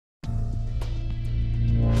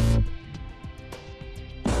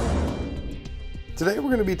Today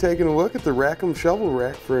we're going to be taking a look at the RackEm shovel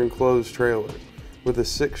rack for enclosed trailers. With a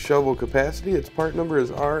 6 shovel capacity, its part number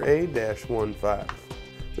is RA-15.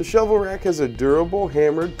 The shovel rack has a durable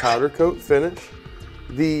hammered powder coat finish.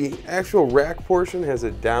 The actual rack portion has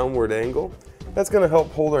a downward angle. That's going to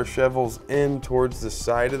help hold our shovels in towards the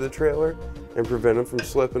side of the trailer and prevent them from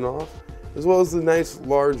slipping off, as well as the nice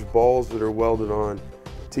large balls that are welded on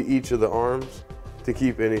to each of the arms to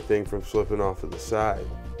keep anything from slipping off of the side.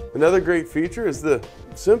 Another great feature is the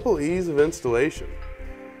simple ease of installation.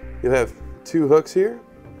 You'll have 2 hooks here.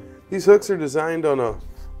 These hooks are designed on a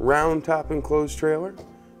round top enclosed trailer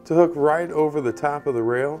to hook right over the top of the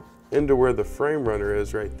rail into where the frame runner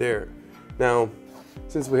is right there. Now,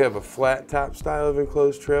 since we have a flat top style of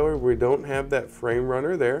enclosed trailer, we don't have that frame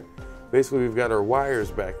runner there. Basically, we've got our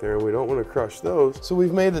wires back there and we don't want to crush those. So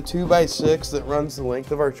we've made a 2x6 that runs the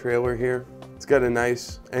length of our trailer here. It's got a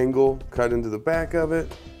nice angle cut into the back of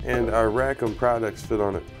it, and our RackEm products fit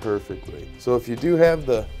on it perfectly. So if you do have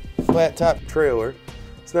the flat top trailer,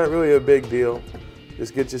 it's not really a big deal.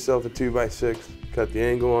 Just get yourself a 2x6, cut the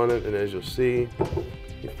angle on it, and as you'll see,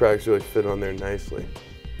 your products really fit on there nicely.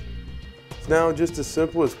 It's now just as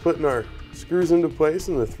simple as putting our screws into place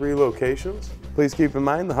in the 3 locations. Please keep in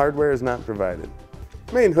mind the hardware is not provided.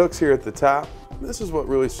 Main hooks here at the top, this is what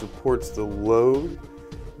really supports the load.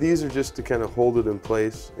 These are just to kind of hold it in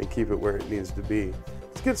place and keep it where it needs to be.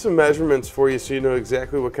 Let's get some measurements for you so you know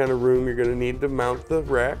exactly what kind of room you're going to need to mount the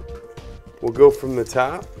rack. We'll go from the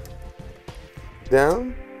top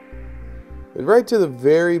down and right to the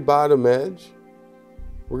very bottom edge.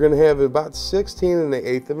 We're going to have about 16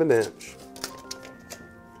 1/8 of an inch.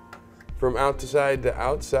 From outside to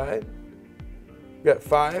outside, we've got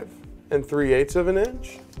 5 3/8 of an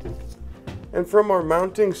inch. And from our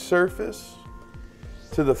mounting surface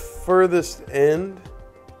to the furthest end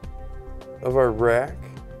of our rack,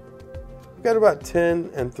 we've got about 10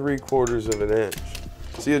 3/4 of an inch.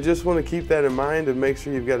 So you just want to keep that in mind and make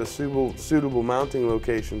sure you've got a suitable mounting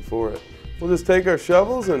location for it. We'll just take our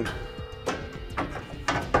shovels and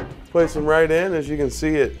place them right in. As you can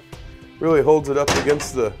see, it really holds it up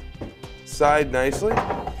against the side nicely.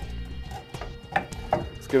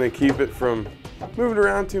 It's going to keep it from moving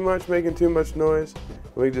around too much, making too much noise.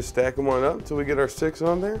 We can just stack them on up until we get our 6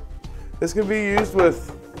 on there. This can be used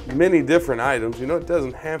with many different items. You know, it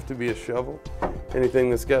doesn't have to be a shovel. Anything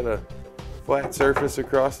that's got a flat surface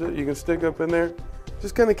across it, you can stick up in there.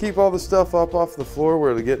 Just kind of keep all the stuff up off the floor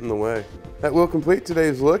where it'll get in the way. That will complete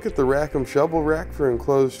today's look at the RackEm shovel rack for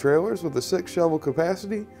enclosed trailers with a 6 shovel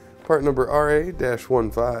capacity, part number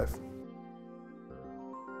RA-15.